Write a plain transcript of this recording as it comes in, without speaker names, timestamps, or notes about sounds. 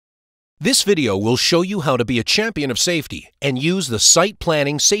This video will show you how to be a champion of safety and use the Site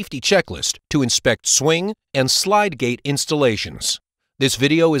Planning Safety Checklist to inspect swing and slide gate installations. This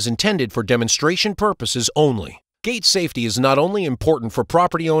video is intended for demonstration purposes only. Gate safety is not only important for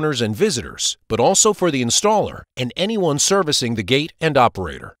property owners and visitors, but also for the installer and anyone servicing the gate and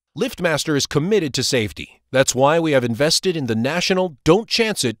operator. LiftMaster is committed to safety. That's why we have invested in the national Don't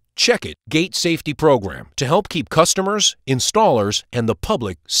Chance It, Check It gate safety program to help keep customers, installers, and the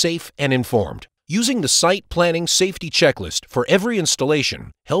public safe and informed. Using the Site Planning Safety Checklist for every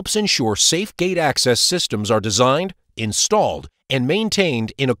installation helps ensure safe gate access systems are designed, installed, and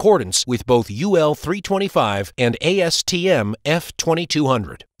maintained in accordance with both UL 325 and ASTM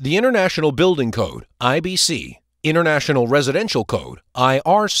F2200. The International Building Code, IBC, International Residential Code,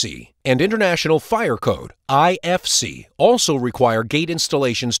 IRC, and International Fire Code, IFC, also require gate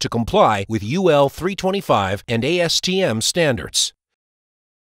installations to comply with UL 325 and ASTM standards.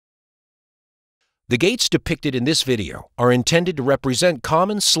 The gates depicted in this video are intended to represent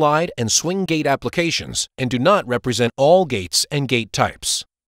common slide and swing gate applications and do not represent all gates and gate types.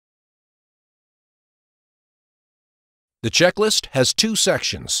 The checklist has two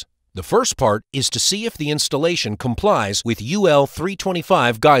sections. The first part is to see if the installation complies with UL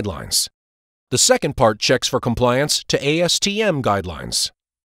 325 guidelines. The second part checks for compliance to ASTM guidelines.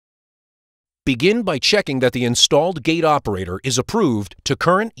 Begin by checking that the installed gate operator is approved to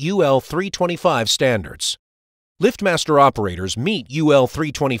current UL 325 standards. LiftMaster operators meet UL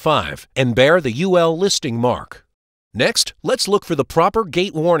 325 and bear the UL listing mark. Next, let's look for the proper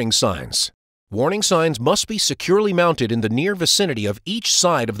gate warning signs. Warning signs must be securely mounted in the near vicinity of each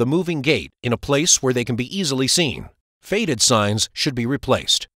side of the moving gate in a place where they can be easily seen. Faded signs should be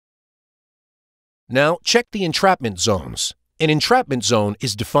replaced. Now, check the entrapment zones. An entrapment zone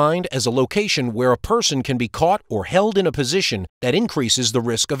is defined as a location where a person can be caught or held in a position that increases the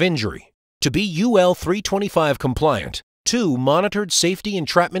risk of injury. To be UL 325 compliant, 2 monitored safety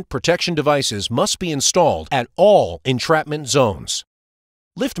entrapment protection devices must be installed at all entrapment zones.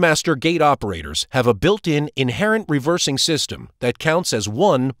 LiftMaster gate operators have a built-in inherent reversing system that counts as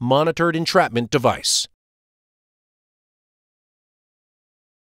 1 monitored entrapment device.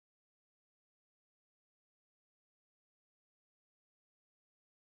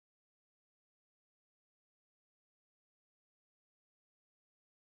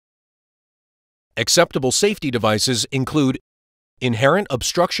 Acceptable safety devices include inherent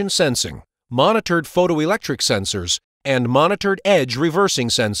obstruction sensing, monitored photoelectric sensors, and monitored edge reversing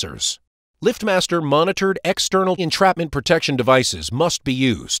sensors. LiftMaster monitored external entrapment protection devices must be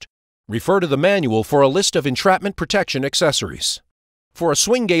used. Refer to the manual for a list of entrapment protection accessories. For a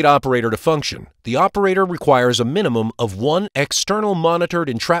swing gate operator to function, the operator requires a minimum of 1 external monitored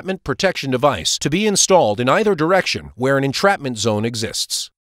entrapment protection device to be installed in either direction where an entrapment zone exists.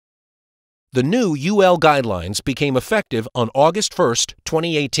 The new UL guidelines became effective on August 1,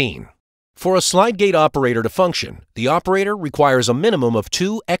 2018. For a slide gate operator to function, the operator requires a minimum of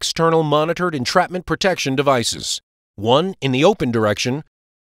 2 external monitored entrapment protection devices, 1 in the open direction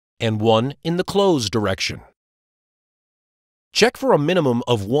and 1 in the closed direction. Check for a minimum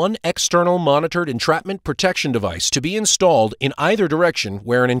of 1 external monitored entrapment protection device to be installed in either direction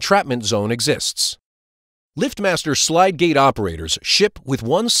where an entrapment zone exists. LiftMaster slide gate operators ship with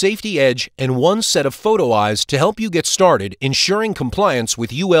 1 safety edge and 1 set of photo eyes to help you get started ensuring compliance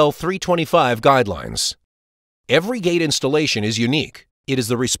with UL 325 guidelines. Every gate installation is unique. It is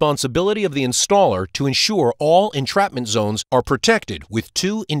the responsibility of the installer to ensure all entrapment zones are protected with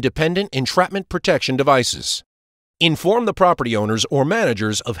 2 independent entrapment protection devices. Inform the property owners or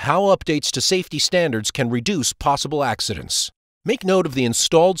managers of how updates to safety standards can reduce possible accidents. Make note of the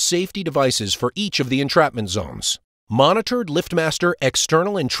installed safety devices for each of the entrapment zones. Monitored LiftMaster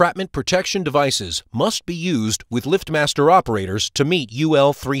external entrapment protection devices must be used with LiftMaster operators to meet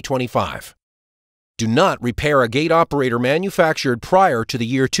UL 325. Do not repair a gate operator manufactured prior to the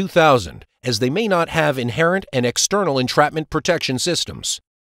year 2000, as they may not have inherent and external entrapment protection systems.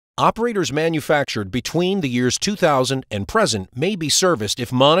 Operators manufactured between the years 2000 and present may be serviced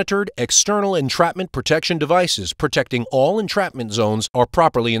if monitored external entrapment protection devices protecting all entrapment zones are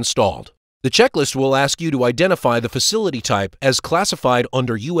properly installed. The checklist will ask you to identify the facility type as classified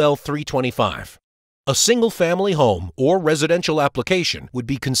under UL 325. A single-family home or residential application would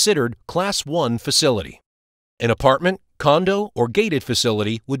be considered Class 1 facility. An apartment, condo, or gated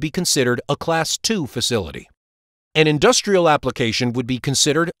facility would be considered a Class 2 facility. An industrial application would be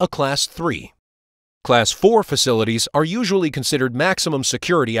considered a Class 3. Class 4 facilities are usually considered maximum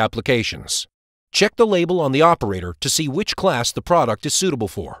security applications. Check the label on the operator to see which class the product is suitable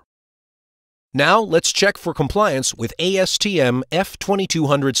for. Now let's check for compliance with ASTM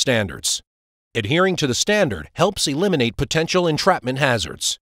F2200 standards. Adhering to the standard helps eliminate potential entrapment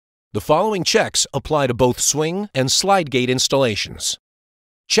hazards. The following checks apply to both swing and slide gate installations.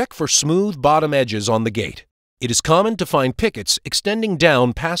 Check for smooth bottom edges on the gate. It is common to find pickets extending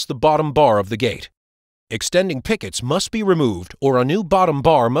down past the bottom bar of the gate. Extending pickets must be removed or a new bottom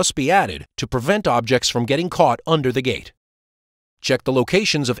bar must be added to prevent objects from getting caught under the gate. Check the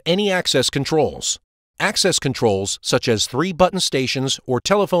locations of any access controls. Access controls, such as 3-button stations or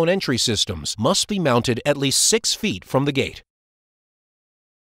telephone entry systems, must be mounted at least 6 feet from the gate.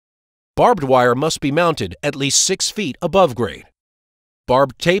 Barbed wire must be mounted at least 6 feet above grade.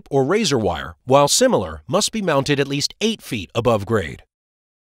 Barbed tape or razor wire, while similar, must be mounted at least 8 feet above grade.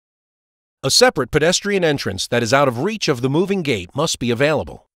 A separate pedestrian entrance that is out of reach of the moving gate must be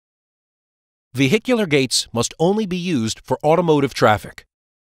available. Vehicular gates must only be used for automotive traffic.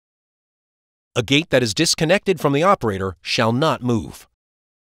 A gate that is disconnected from the operator shall not move.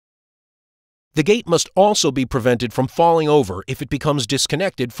 The gate must also be prevented from falling over if it becomes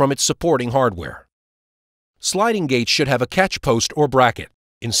disconnected from its supporting hardware. Sliding gates should have a catch post or bracket.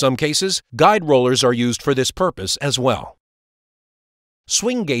 In some cases, guide rollers are used for this purpose as well.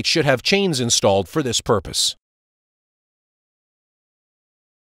 Swing gates should have chains installed for this purpose.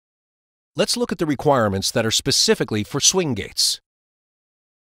 Let's look at the requirements that are specifically for swing gates.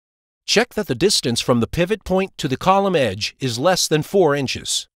 Check that the distance from the pivot point to the column edge is less than 4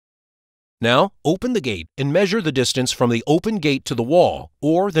 inches. Now, open the gate and measure the distance from the open gate to the wall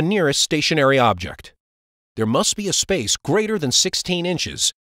or the nearest stationary object. There must be a space greater than 16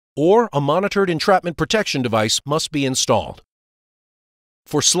 inches, or a monitored entrapment protection device must be installed.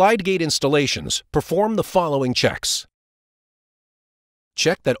 For slide gate installations, perform the following checks.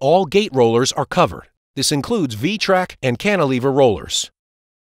 Check that all gate rollers are covered. This includes V-track and cantilever rollers.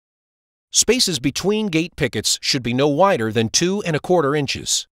 Spaces between gate pickets should be no wider than 2 1/4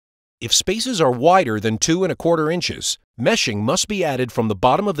 inches. If spaces are wider than 2 1/4 inches, meshing must be added from the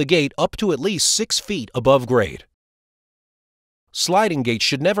bottom of the gate up to at least 6 feet above grade. Sliding gates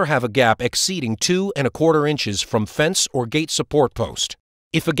should never have a gap exceeding 2 1/4 inches from fence or gate support post.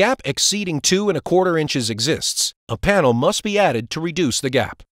 If a gap exceeding 2 1/4 inches exists, a panel must be added to reduce the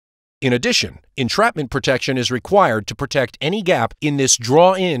gap. In addition, entrapment protection is required to protect any gap in this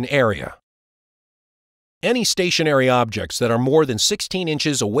draw-in area. Any stationary objects that are more than 16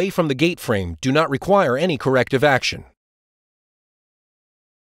 inches away from the gate frame do not require any corrective action.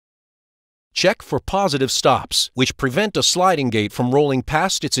 Check for positive stops, which prevent a sliding gate from rolling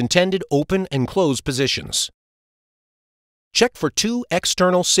past its intended open and close positions. Check for 2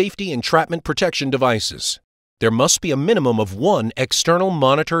 external safety entrapment protection devices. There must be a minimum of 1 external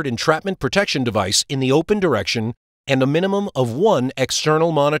monitored entrapment protection device in the open direction and a minimum of 1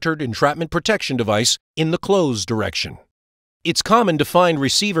 external monitored entrapment protection device in the closed direction. It's common to find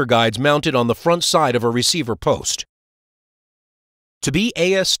receiver guides mounted on the front side of a receiver post. To be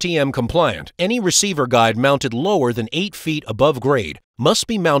ASTM compliant, any receiver guide mounted lower than 8 feet above grade must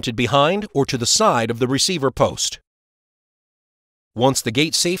be mounted behind or to the side of the receiver post. Once the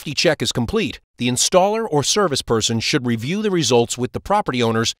gate safety check is complete, the installer or service person should review the results with the property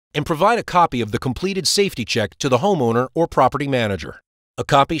owners and provide a copy of the completed safety check to the homeowner or property manager. A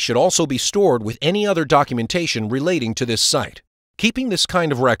copy should also be stored with any other documentation relating to this site. Keeping this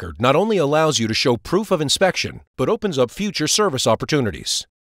kind of record not only allows you to show proof of inspection, but opens up future service opportunities.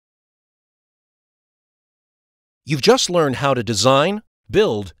 You've just learned how to design,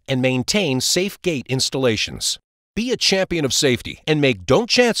 build, and maintain safe gate installations. Be a champion of safety and make "Don't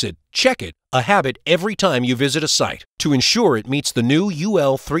chance it, check it" a habit every time you visit a site to ensure it meets the new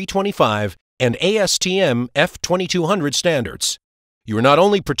UL 325 and ASTM F2200 standards. You are not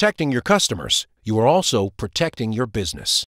only protecting your customers, you are also protecting your business.